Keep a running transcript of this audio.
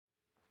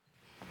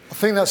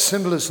think that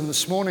symbolism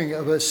this morning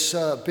of us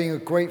being a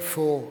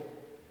grateful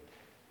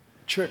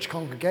church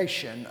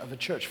congregation, of a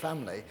church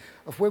family,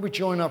 of where we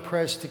join our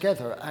prayers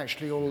together, are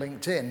actually all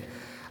linked in.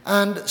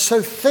 And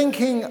so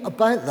thinking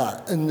about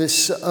that in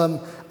this,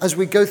 as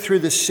we go through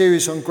this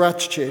series on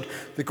gratitude,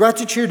 the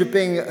gratitude of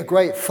being a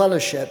great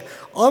fellowship,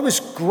 I was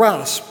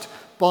grasped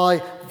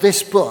by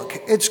this book.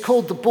 It's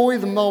called The Boy,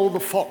 the Mole, the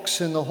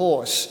Fox and the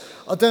Horse.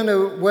 I don't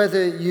know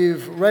whether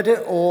you've read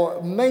it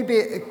or maybe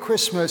at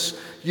Christmas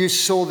you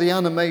saw the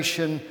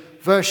animation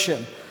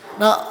version.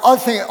 Now, I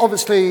think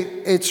obviously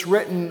it's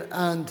written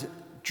and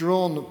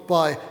drawn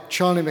by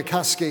Charlie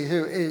McCaskey,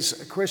 who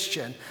is a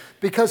Christian,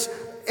 because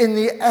in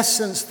the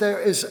essence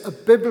there is a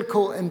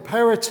biblical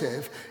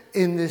imperative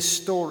in this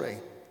story.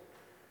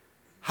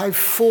 How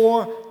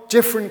 4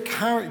 different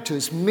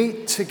characters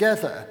meet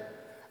together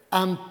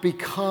and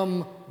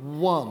become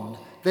one.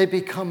 They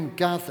become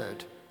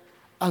gathered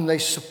and they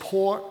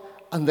support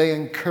and they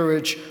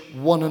encourage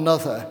one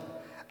another.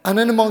 And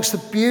in amongst the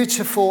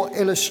beautiful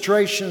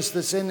illustrations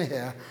that's in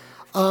here,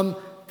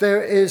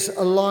 there is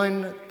a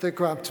line that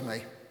grabbed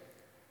me.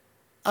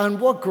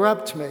 And what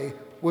grabbed me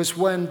was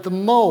when the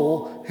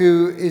mole,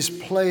 who is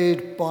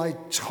played by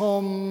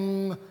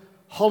Tom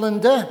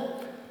Hollander,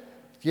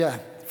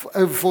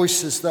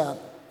 voices that.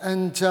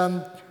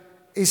 And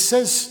he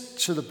says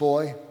to the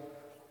boy,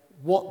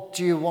 "What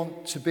do you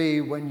want to be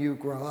when you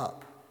grow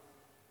up?"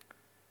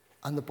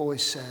 And the boy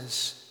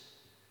says,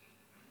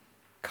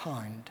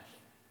 "Kind."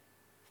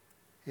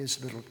 Here's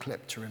a little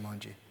clip to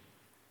remind you.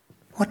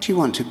 What do you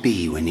want to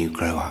be when you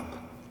grow up?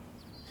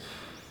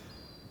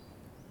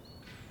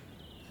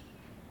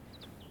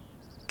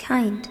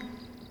 Kind.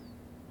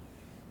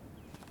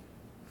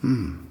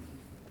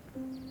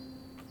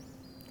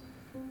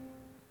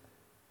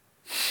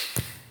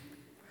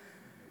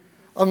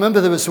 I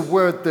remember there was a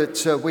word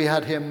that we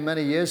had here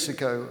many years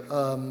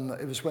ago.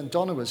 It was when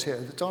Donna was here.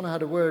 Donna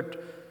had a word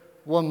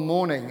one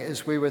morning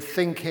as we were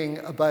thinking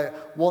about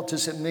what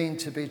does it mean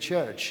to be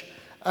church.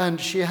 And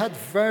she had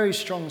very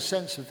strong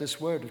sense of this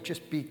word of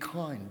just be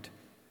kind.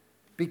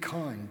 Be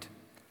kind.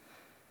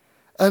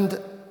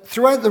 And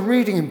throughout the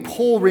reading,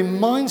 Paul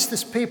reminds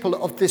this people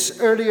of this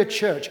earlier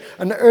church,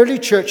 an early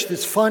church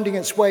that's finding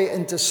its way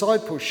in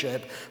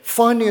discipleship,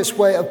 finding its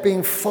way of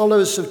being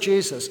followers of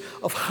Jesus,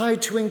 of how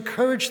to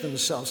encourage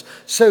themselves.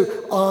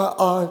 So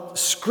our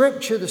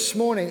scripture this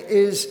morning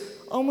is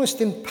almost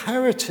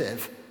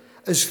imperative,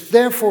 as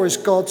therefore as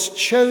God's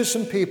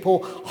chosen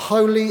people,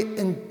 holy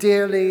and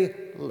dearly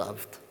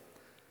loved.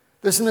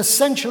 There's an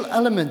essential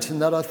element in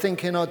that, I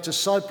think, in our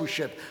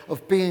discipleship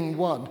of being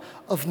one,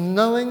 of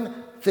knowing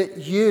that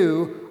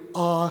you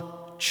are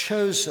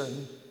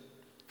chosen,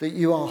 that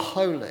you are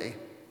holy,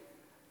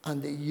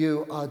 and that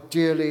you are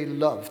dearly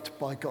loved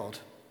by God.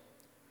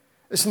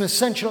 It's an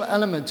essential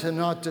element in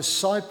our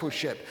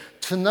discipleship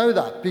to know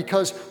that,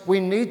 because we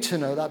need to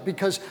know that,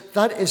 because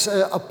that is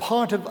a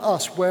part of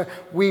us where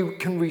we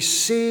can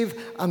receive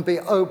and be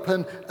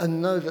open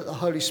and know that the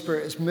Holy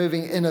Spirit is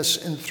moving in us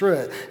and through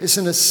it. It's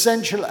an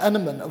essential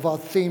element of our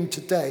theme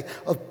today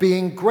of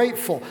being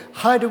grateful.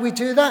 How do we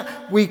do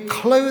that? We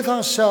clothe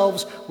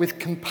ourselves with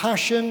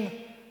compassion,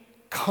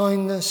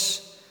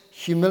 kindness,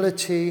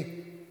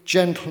 humility,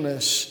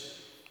 gentleness,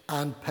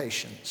 and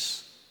patience.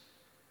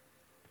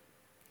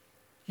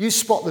 You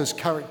spot those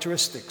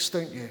characteristics,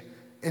 don't you,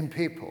 in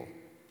people?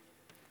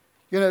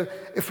 You know,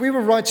 if we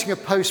were writing a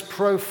post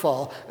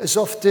profile, as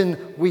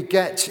often we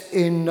get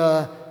in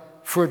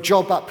for a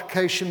job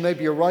application,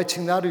 maybe you're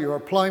writing that or you're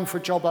applying for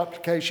a job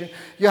application,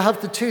 you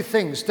have the 2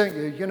 things, don't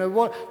you? You know,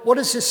 what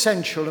is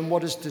essential and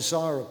what is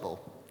desirable?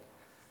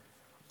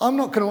 I'm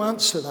not going to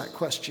answer that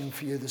question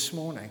for you this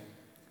morning.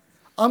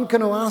 I'm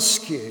going to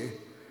ask you,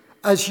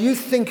 as you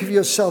think of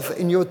yourself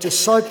in your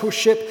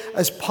discipleship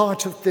as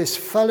part of this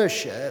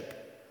fellowship,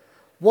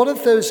 what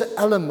of those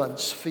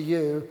elements for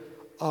you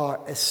are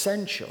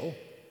essential?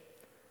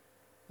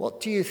 What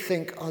do you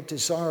think are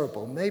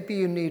desirable? Maybe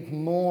you need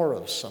more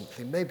of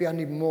something. Maybe I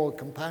need more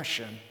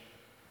compassion.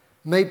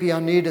 Maybe I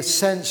need a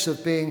sense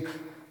of being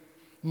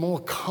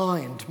more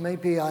kind.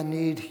 Maybe I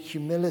need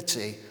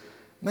humility.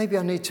 Maybe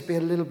I need to be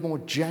a little more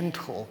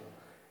gentle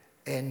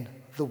in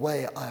the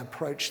way I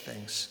approach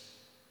things.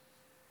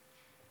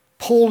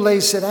 Paul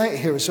lays it out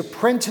here as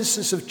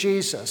apprentices of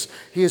Jesus.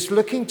 He is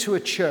looking to a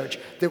church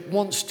that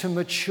wants to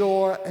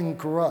mature and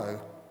grow.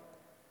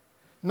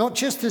 Not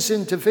just as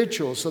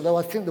individuals, although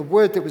I think the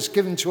word that was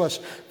given to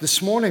us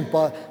this morning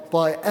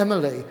by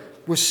Emily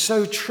was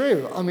so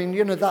true. I mean,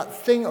 you know, that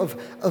thing of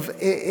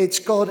it's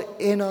God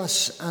in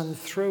us and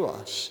through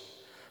us.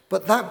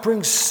 But that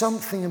brings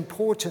something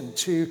important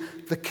to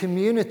the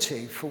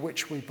community for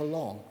which we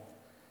belong.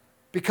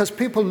 Because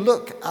people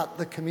look at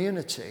the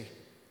community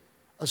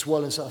as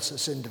well as us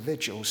as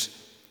individuals.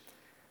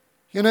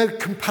 You know,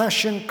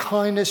 compassion,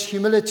 kindness,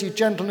 humility,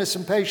 gentleness,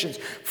 and patience.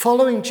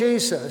 Following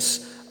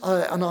Jesus,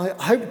 and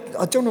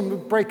I don't want to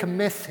break a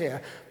myth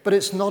here, but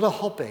it's not a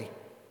hobby.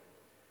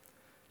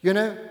 You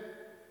know,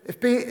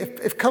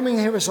 if coming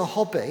here is a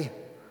hobby,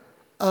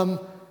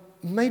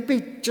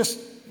 maybe just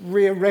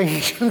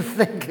rearrange and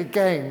think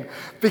again.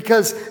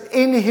 Because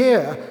in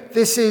here,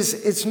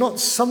 it's not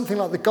something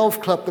like the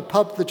golf club, the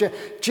pub, the gym.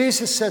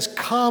 Jesus says,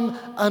 come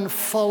and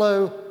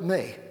follow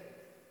me.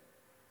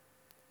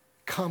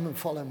 Come and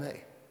follow me.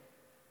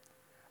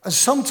 And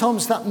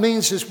sometimes that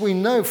means, as we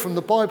know from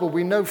the Bible,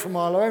 we know from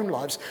our own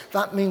lives,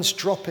 that means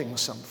dropping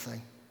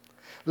something.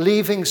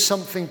 Leaving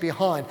something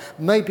behind,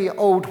 maybe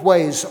old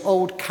ways,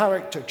 old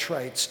character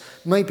traits,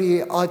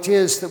 maybe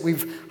ideas that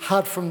we've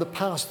had from the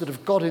past that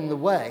have got in the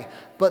way,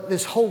 but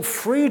this whole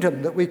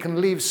freedom that we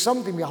can leave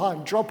something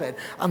behind, drop it,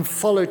 and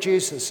follow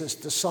Jesus as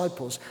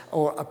disciples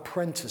or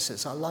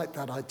apprentices. I like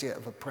that idea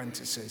of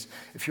apprentices.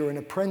 If you're an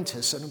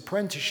apprentice, an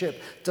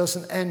apprenticeship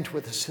doesn't end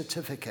with a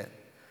certificate.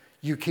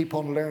 You keep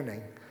on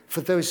learning.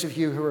 For those of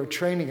you who are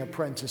training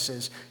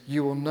apprentices,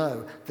 you will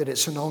know that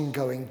it's an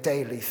ongoing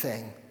daily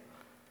thing.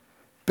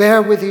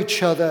 Bear with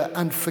each other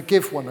and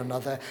forgive one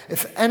another.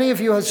 If any of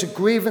you has a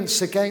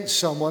grievance against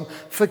someone,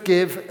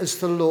 forgive as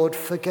the Lord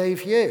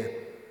forgave you.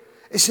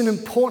 It's an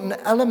important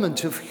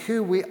element of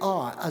who we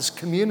are as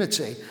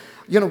community.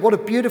 You know, what a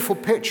beautiful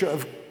picture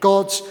of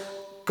God's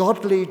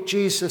godly,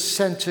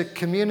 Jesus-centered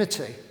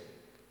community.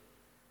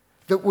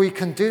 That we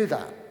can do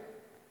that.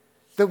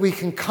 That we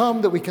can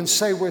come, that we can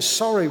say we're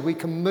sorry, we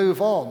can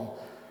move on.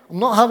 I'm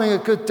not having a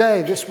good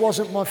day. This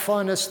wasn't my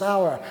finest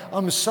hour.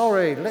 I'm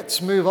sorry.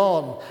 Let's move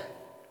on.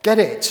 Get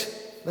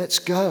it. Let's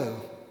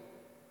go.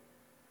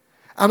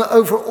 And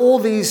over all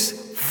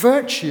these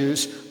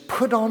virtues,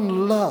 put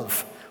on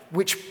love,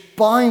 which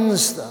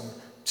binds them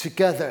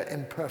together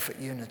in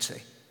perfect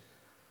unity.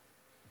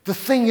 The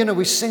thing, you know,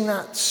 we sing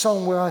that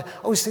song where I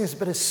always think it's a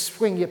bit of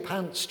swing your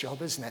pants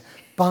job, isn't it?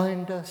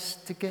 Bind us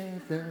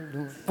together,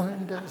 Lord,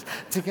 bind us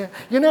together.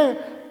 You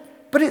know,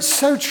 but it's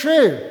so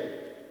true.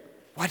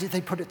 Why did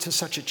they put it to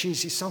such a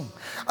cheesy song?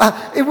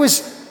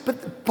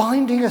 But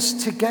binding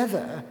us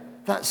together,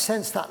 that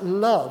sense, that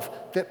love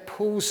that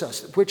pulls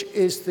us, which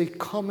is the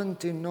common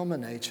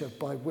denominator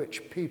by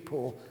which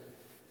people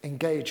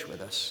engage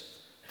with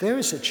us. There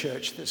is a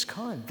church that's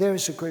kind. There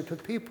is a group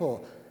of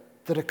people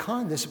that are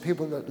kind. There's a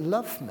people that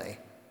love me.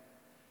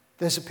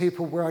 There's a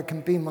people where I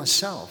can be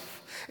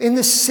myself. In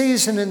this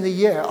season in the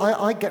year,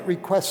 I get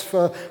requests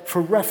for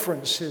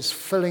references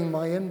filling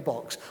my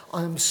inbox.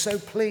 I am so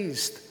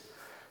pleased.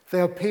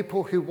 There are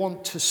people who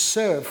want to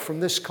serve from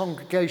this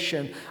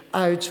congregation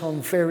out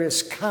on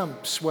various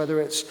camps,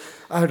 whether it's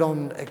out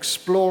on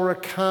Explorer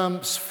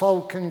camps,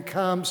 Falcon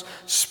camps,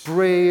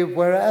 Spree,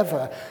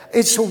 wherever.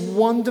 It's a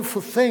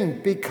wonderful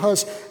thing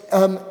because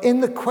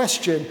in the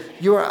question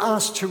you are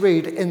asked to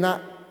read in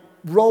that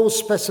role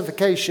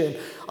specification,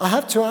 I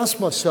have to ask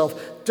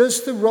myself,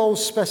 does the role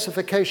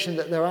specification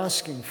that they're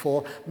asking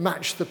for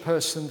match the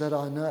person that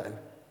I know?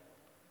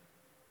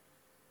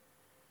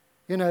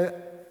 You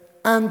know,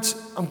 and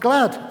I'm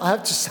glad, I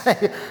have to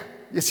say,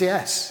 it's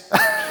yes.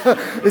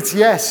 It's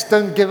yes,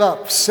 don't give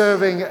up,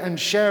 serving and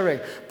sharing.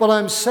 But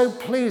I'm so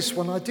pleased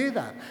when I do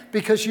that,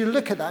 because you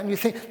look at that and you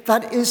think,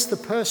 that is the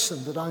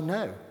person that I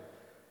know.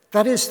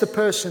 That is the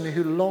person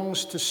who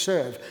longs to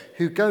serve,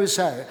 who goes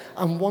out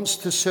and wants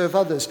to serve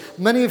others.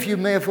 Many of you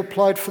may have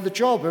applied for the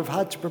job or have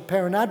had to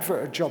prepare an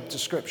advert or job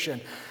description.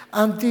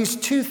 And these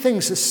two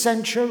things,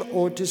 essential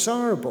or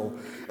desirable.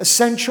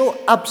 Essential,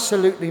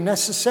 absolutely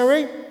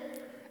necessary,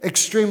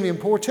 extremely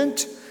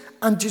important,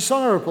 and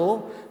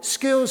desirable,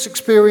 skills,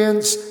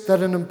 experience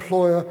that an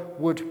employer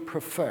would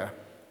prefer.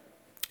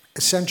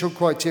 Essential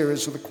criteria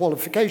are the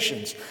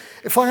qualifications.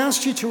 If I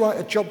asked you to write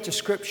a job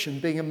description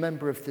being a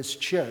member of this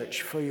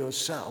church for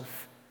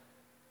yourself,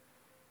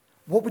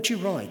 what would you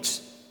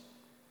write?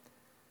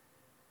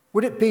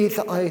 Would it be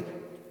that I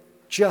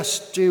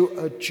just do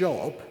a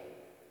job?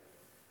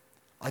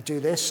 I do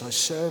this, I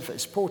serve,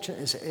 as important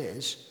as it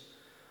is.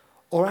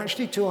 Or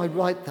actually, do I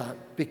write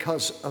that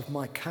because of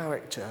my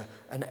character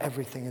and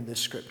everything in this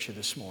scripture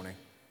this morning?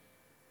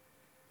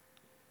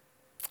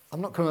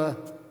 I'm not going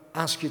to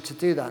ask you to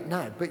do that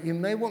now, but you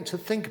may want to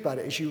think about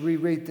it as you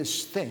reread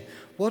this thing.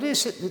 What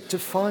is it that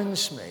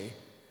defines me?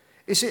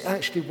 Is it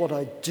actually what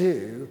I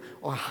do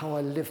or how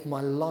I live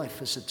my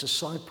life as a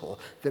disciple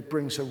that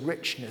brings a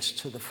richness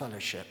to the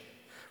fellowship?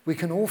 We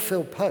can all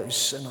fill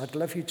posts, and I'd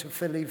love you to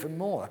fill even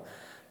more,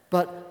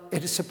 but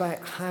it is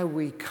about how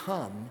we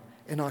come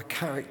in our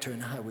character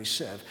and how we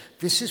serve.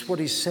 This is what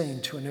he's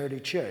saying to an early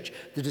church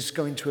that is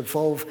going to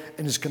evolve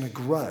and is going to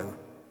grow.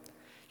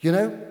 You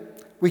know,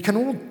 we can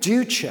all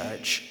do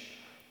church,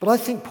 but I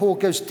think Paul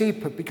goes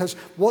deeper, because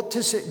what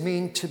does it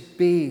mean to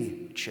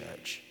be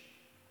church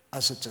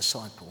as a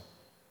disciple?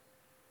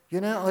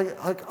 You know,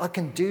 I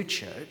can do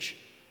church,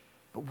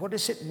 but what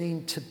does it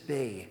mean to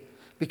be?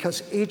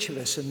 Because each of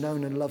us are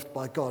known and loved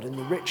by God, and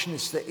the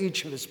richness that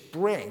each of us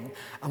bring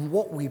and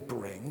what we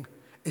bring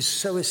is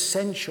so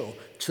essential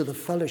to the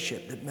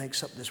fellowship that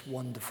makes up this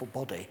wonderful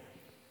body.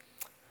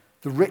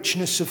 The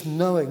richness of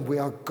knowing we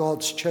are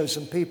God's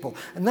chosen people.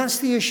 And that's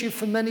the issue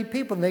for many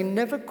people. They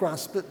never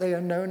grasp that they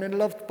are known and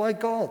loved by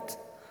God.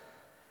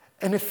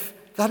 And if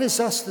that is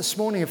us this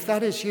morning, if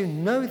that is you,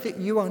 know that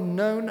you are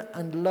known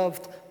and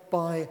loved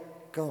by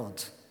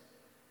God.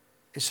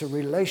 It's a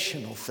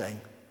relational thing.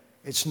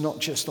 It's not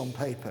just on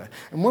paper.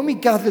 And when we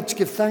gather to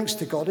give thanks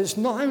to God, it's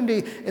not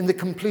only in the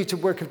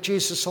completed work of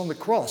Jesus on the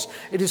cross,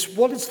 it is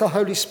what is the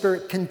Holy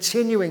Spirit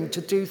continuing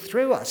to do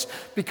through us.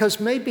 Because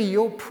maybe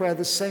your prayer,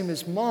 the same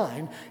as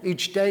mine,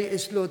 each day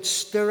is, Lord,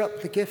 stir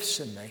up the gifts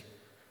in me.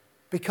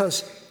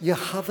 Because you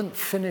haven't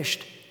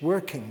finished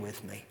working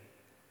with me.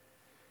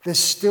 There's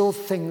still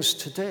things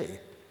to do.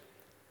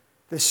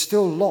 There's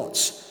still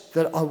lots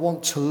that I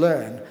want to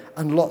learn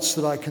and lots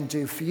that I can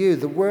do for you.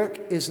 The work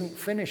isn't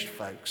finished,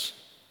 folks.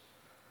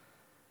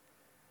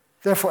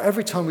 Therefore,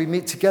 every time we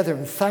meet together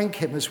and thank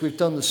him, as we've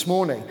done this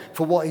morning,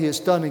 for what he has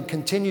done and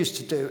continues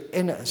to do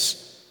in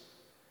us,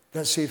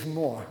 that's even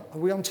more. Are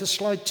we on to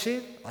slide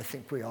 2? I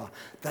think we are.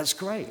 That's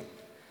great.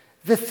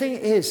 The thing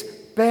is,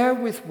 bear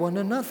with one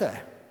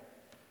another.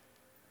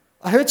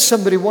 I heard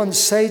somebody once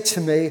say to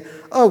me,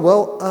 oh,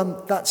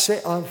 well, that's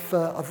it.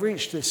 I've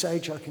reached this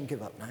age, I can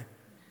give up now.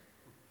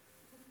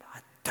 I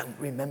don't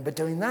remember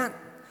doing that.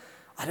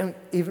 I don't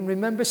even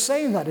remember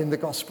saying that in the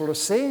gospel or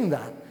seeing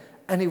that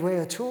anyway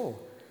at all.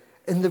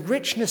 In the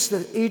richness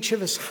that each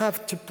of us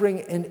have to bring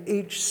in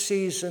each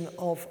season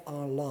of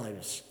our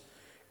lives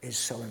is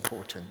so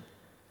important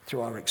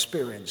through our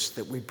experience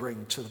that we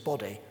bring to the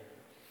body.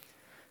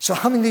 So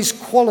having these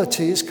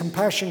qualities,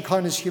 compassion,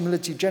 kindness,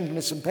 humility,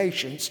 gentleness, and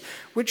patience,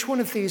 which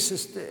one of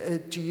these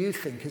do you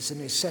think is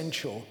an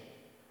essential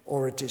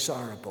or a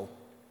desirable?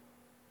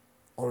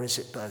 Or is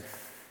it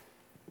both?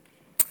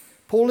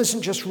 Paul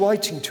isn't just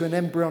writing to an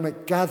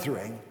embryonic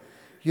gathering,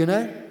 you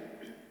know?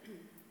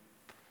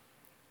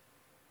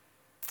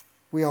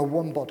 We are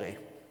one body.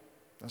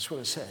 That's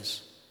what it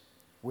says.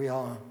 We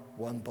are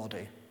one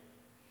body.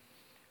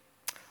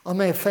 I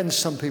may offend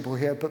some people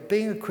here, but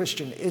being a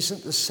Christian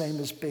isn't the same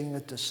as being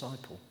a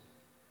disciple.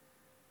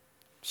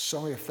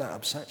 Sorry if that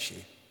upsets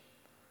you.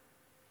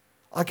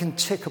 I can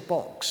tick a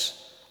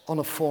box on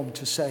a form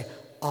to say,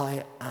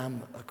 I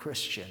am a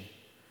Christian.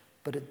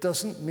 But it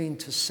doesn't mean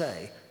to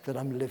say that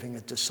I'm living a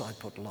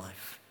discipled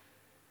life.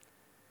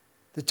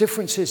 The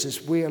difference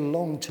is we are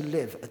long to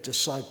live a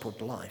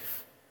discipled life.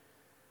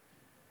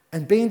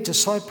 And being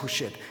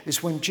discipleship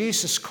is when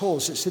Jesus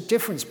calls, it's a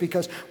difference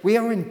because we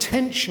are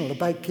intentional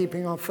about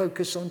keeping our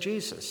focus on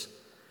Jesus.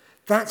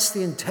 That's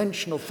the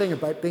intentional thing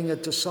about being a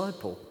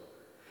disciple.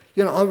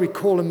 You know, I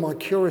recall in my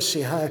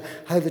curacy how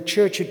the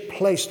church had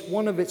placed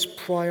one of its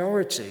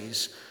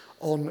priorities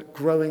on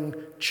growing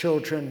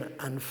children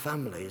and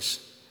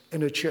families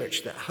in a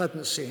church that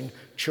hadn't seen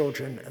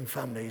children and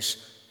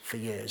families for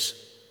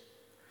years.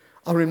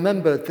 I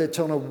remember that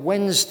on a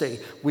Wednesday,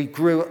 we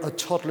grew a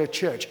toddler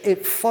church.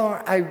 It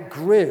far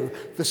outgrew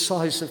the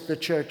size of the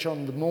church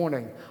on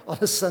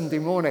a Sunday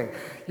morning.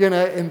 You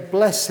know, and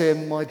bless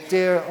him, my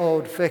dear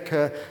old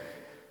vicar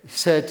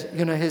said,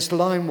 you know, his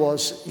line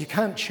was, you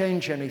can't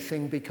change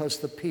anything because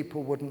the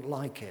people wouldn't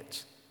like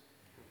it.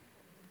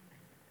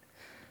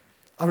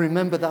 I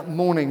remember that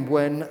morning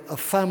when a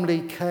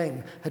family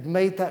came, had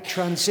made that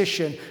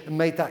transition and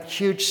made that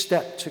huge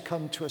step to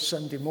come to a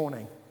Sunday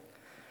morning.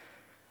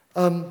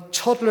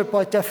 Toddler,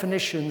 by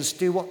definitions,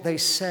 do what they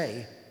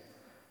say.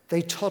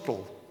 They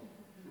toddle.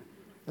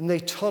 And they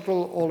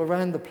toddle all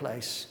around the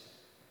place.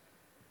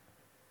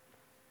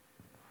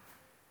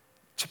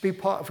 To be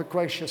part of a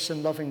gracious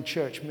and loving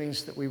church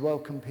means that we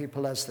welcome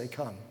people as they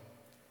come.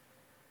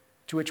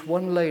 To which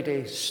one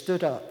lady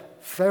stood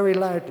up very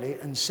loudly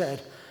and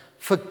said,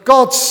 for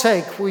God's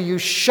sake, will you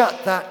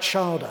shut that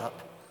child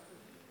up?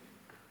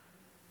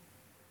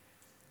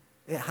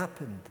 It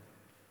happened.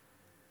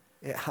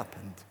 It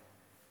happened.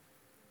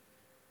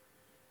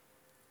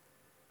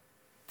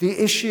 The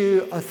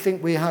issue I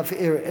think we have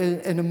here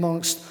in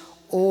amongst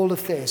all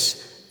of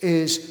this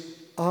is,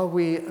 are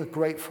we a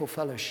grateful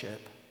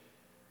fellowship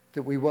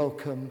that we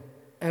welcome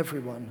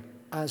everyone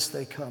as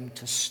they come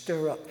to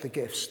stir up the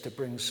gifts to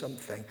bring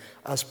something,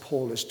 as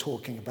Paul is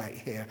talking about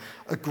here,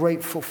 a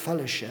grateful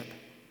fellowship.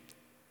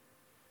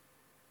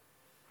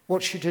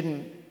 What she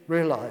didn't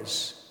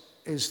realize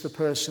is the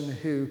person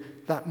who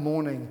that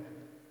morning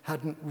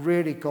hadn't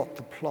really got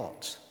the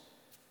plot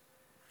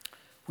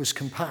was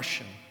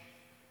compassion.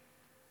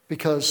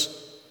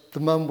 Because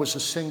the mum was a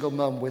single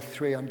mum with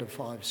 3 under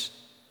 5s.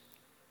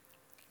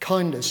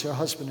 Kindness, her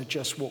husband had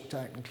just walked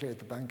out and cleared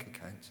the bank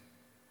account.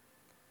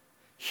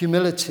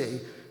 Humility,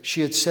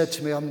 she had said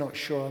to me, I'm not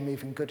sure I'm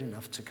even good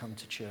enough to come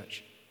to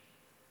church.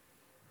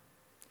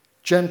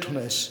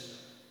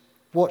 Gentleness,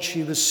 what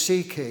she was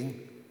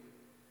seeking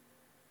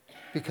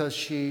because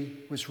she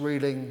was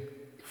reeling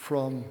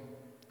from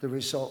the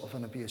result of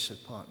an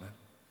abusive partner.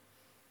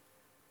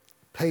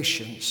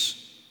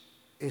 Patience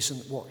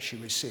isn't what she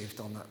received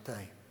on that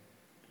day.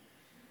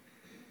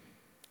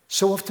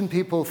 So often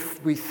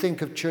we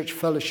think of church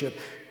fellowship,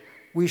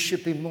 we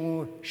should be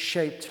more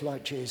shaped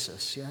like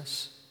Jesus,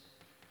 yes?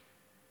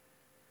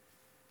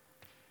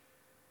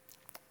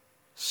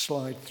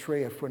 Slide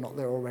 3, if we're not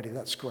there already,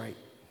 that's great.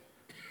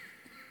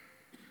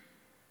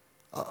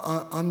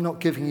 I'm not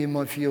giving you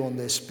my view on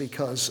this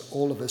because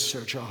all of us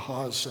search our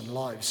hearts and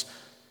lives,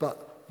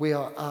 but we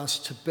are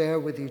asked to bear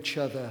with each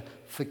other,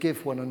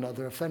 forgive one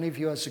another. If any of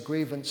you has a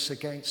grievance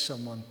against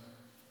someone,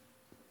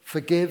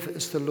 Forgive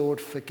as the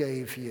Lord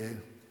forgave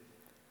you.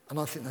 And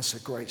I think that's a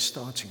great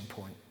starting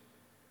point.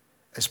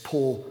 As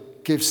Paul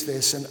gives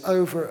this, and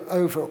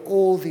over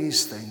all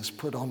these things,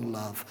 put on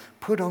love.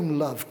 Put on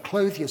love.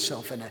 Clothe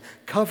yourself in it.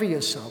 Cover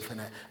yourself in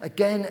it.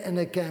 Again and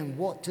again,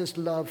 what does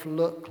love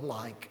look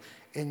like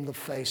in the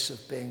face of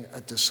being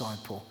a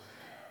disciple?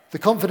 The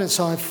confidence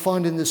I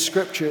find in the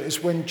scripture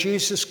is when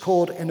Jesus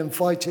called and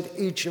invited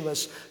each of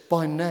us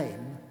by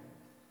name.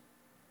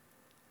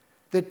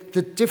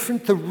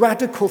 The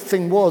radical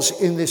thing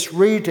was in this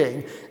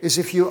reading is,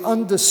 if you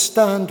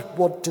understand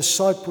what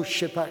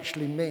discipleship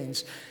actually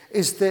means,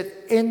 is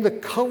that in the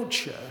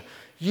culture,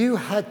 you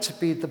had to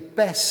be the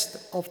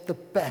best of the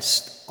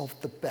best of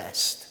the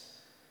best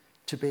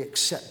to be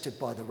accepted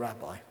by the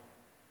rabbi.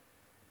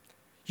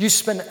 You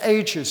spent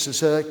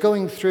ages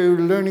going through,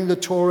 learning the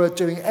Torah,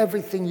 doing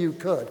everything you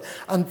could.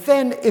 And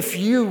then if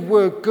you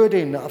were good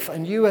enough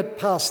and you had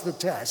passed the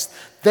test,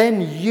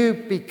 then you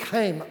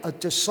became a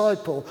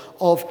disciple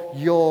of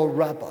your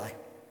rabbi.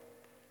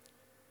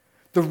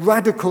 The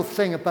radical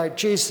thing about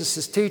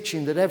Jesus'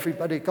 teaching that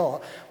everybody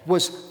got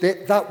was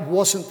that that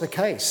wasn't the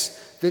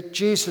case. That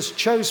Jesus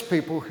chose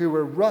people who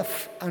were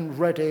rough and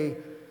ready,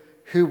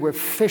 who were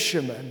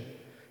fishermen,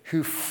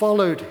 who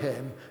followed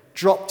him,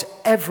 dropped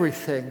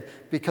everything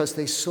because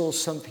they saw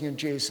something in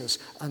Jesus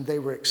and they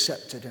were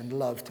accepted and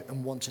loved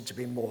and wanted to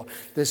be more.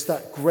 There's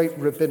that great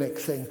rabbinic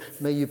thing,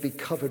 may you be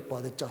covered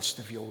by the dust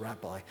of your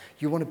rabbi.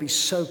 You want to be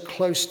so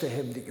close to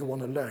him that you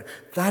want to learn.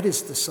 That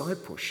is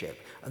discipleship,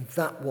 and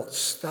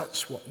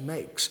that's what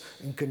makes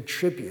and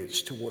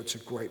contributes towards a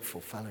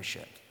grateful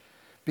fellowship.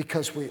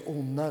 Because we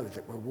all know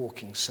that we're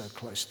walking so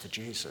close to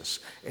Jesus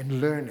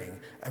in learning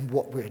and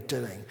what we're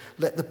doing.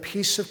 Let the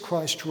peace of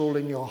Christ rule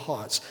in your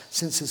hearts,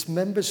 since as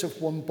members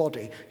of one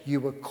body,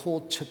 you were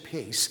called to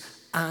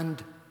peace,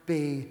 and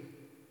be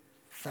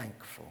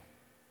thankful.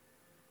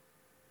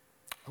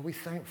 Are we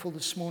thankful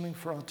this morning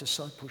for our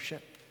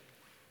discipleship?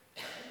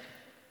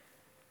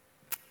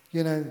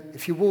 You know,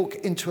 if you walk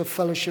into a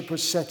fellowship or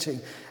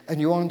setting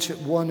and you aren't at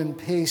one in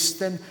peace,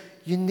 then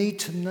you need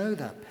to know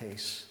that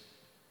peace.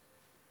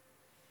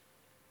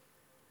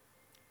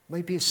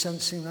 Maybe you're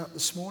sensing that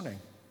this morning.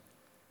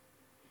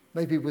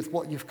 Maybe with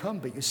what you've come,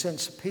 but you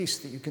sense a peace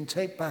that you can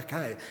take back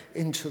out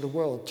into the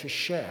world to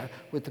share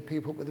with the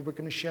people that we're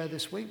going to share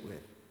this week with.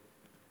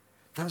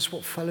 That's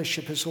what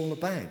fellowship is all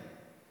about.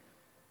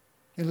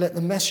 And let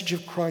the message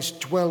of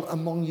Christ dwell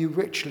among you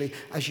richly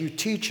as you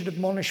teach and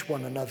admonish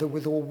one another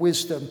with all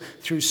wisdom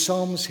through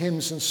psalms,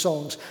 hymns, and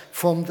songs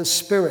from the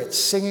Spirit,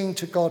 singing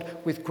to God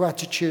with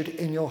gratitude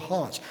in your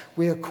hearts.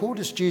 We are called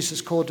as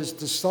Jesus called his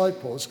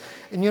disciples.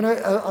 And you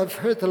know, I've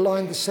heard the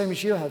line the same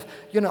as you have.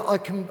 You know, I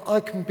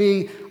can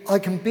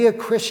be a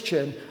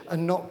Christian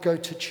and not go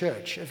to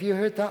church. Have you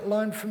heard that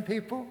line from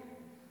people?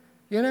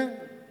 You know,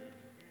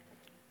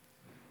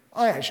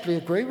 I actually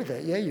agree with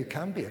it. Yeah, you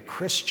can be a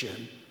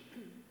Christian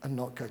and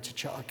not go to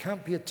church. I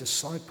can't be a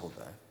disciple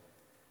though.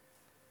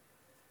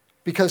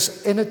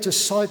 Because in a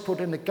discipled,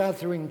 in a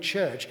gathering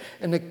church,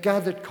 in a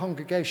gathered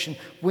congregation,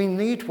 we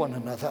need one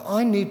another.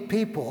 I need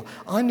people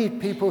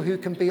who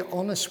can be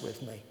honest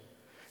with me,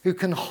 who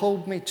can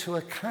hold me to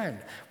account.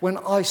 When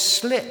I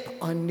slip,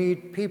 I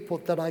need people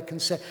that I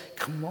can say,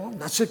 come on,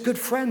 that's a good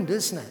friend,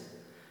 isn't it?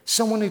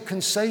 Someone who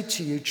can say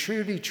to you,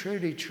 truly,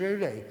 truly,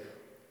 truly,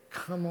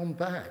 come on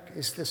back.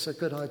 Is this a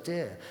good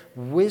idea?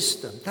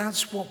 Wisdom.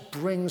 That's what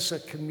brings a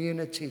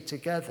community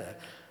together,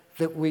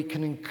 that we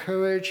can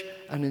encourage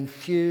and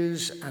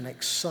enthuse and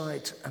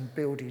excite and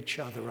build each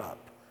other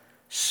up.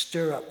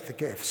 Stir up the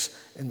gifts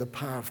in the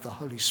power of the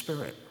Holy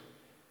Spirit.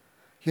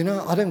 You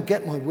know, I don't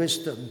get my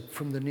wisdom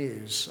from the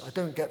news. I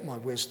don't get my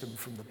wisdom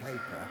from the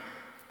paper.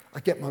 I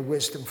get my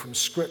wisdom from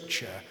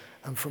Scripture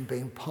and from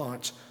being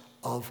part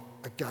of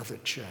a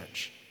gathered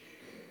church.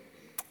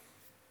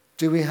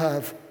 Do we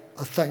have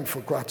a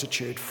thankful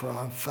gratitude for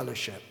our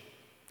fellowship?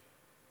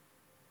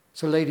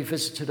 So a lady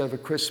visited over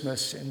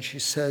Christmas and she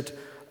said,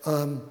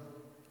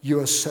 you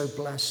are so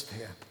blessed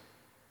here.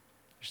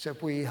 She said,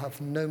 we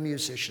have no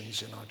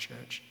musicians in our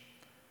church.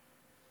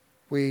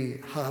 We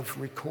have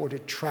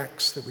recorded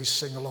tracks that we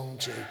sing along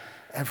to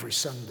every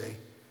Sunday.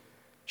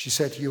 She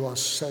said, you are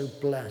so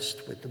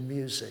blessed with the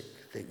music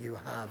that you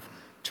have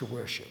to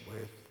worship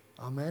with.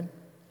 Amen?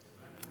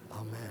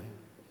 Amen.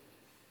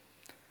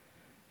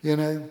 You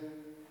know,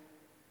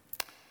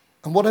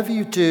 and whatever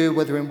you do,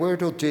 whether in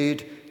word or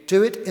deed,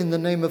 do it in the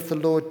name of the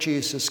Lord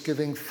Jesus,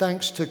 giving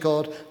thanks to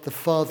God the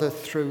Father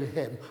through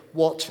him.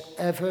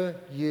 Whatever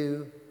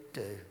you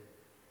do,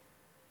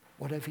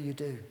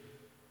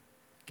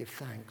 give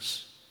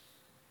thanks.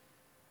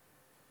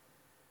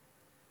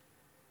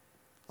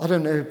 I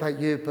don't know about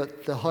you,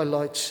 but the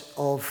highlights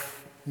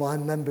of my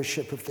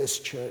membership of this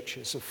church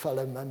as a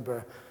fellow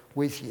member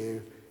with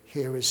you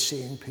here is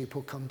seeing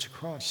people come to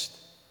Christ.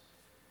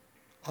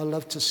 I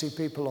love to see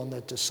people on their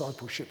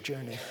discipleship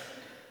journey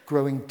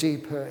growing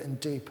deeper and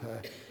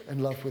deeper in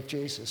love with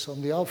Jesus.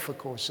 On the Alpha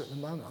course at the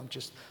moment, I'm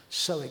just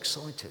so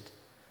excited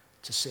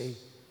to see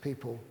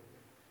people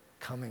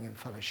coming in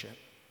fellowship.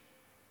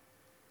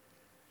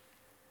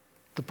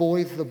 The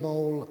boy, the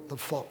mole, the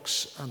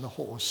fox, and the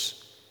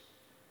horse.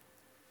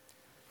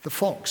 The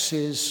fox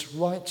is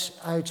right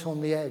out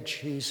on the edge.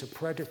 He's a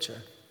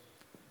predator.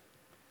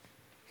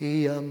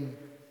 His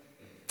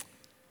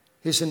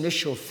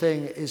initial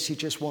thing is he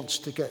just wants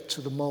to get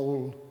to the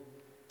mole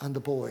and the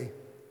boy,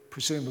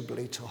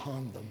 presumably to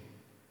harm them.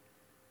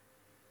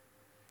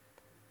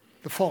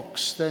 The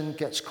fox then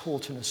gets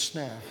caught in a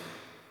snare.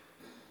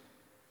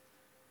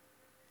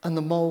 And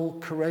the mole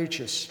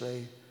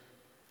courageously,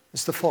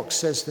 as the fox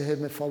says to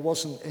him, if I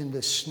wasn't in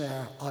this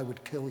snare, I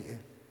would kill you.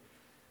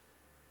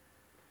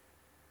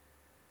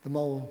 The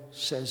mole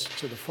says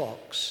to the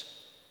fox,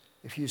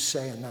 if you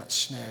stay in that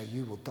snare,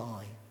 you will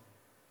die.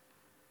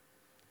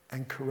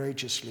 And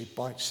courageously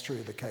bites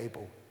through the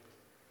cable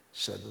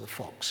so that the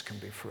fox can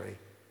be free.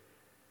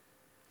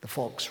 The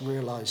fox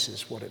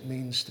realizes what it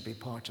means to be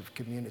part of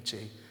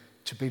community,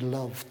 to be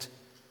loved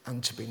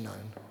and to be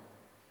known.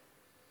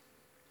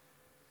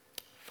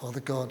 Father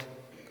God,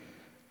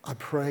 I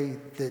pray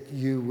that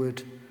you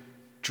would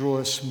draw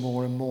us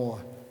more and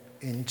more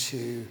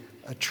into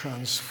a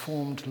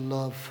transformed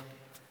love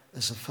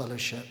as a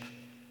fellowship.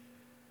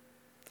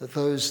 That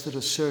those that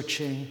are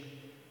searching,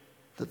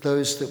 that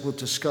those that will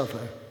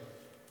discover,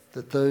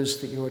 that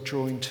those that you are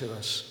drawing to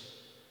us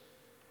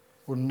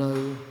will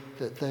know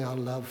that they are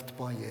loved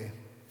by you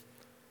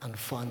and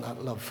find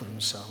that love for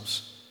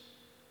themselves.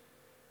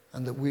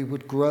 And that we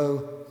would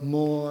grow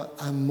more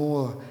and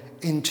more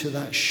into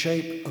that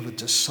shape of a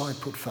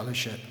discipled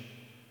fellowship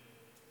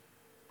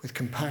with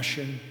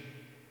compassion,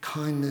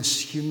 kindness,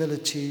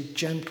 humility,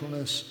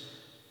 gentleness,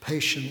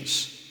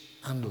 patience,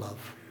 and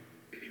love.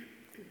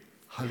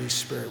 Holy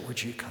Spirit,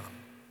 would you come?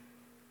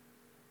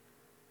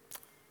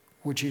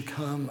 Would you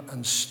come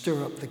and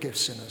stir up the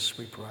gifts in us,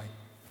 we pray?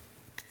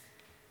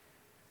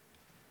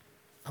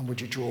 And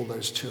would you draw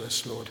those to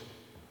us, Lord,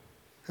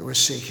 who are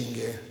seeking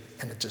you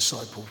in a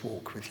discipled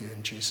walk with you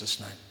in Jesus'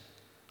 name.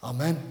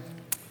 Amen.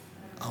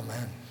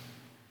 Amen.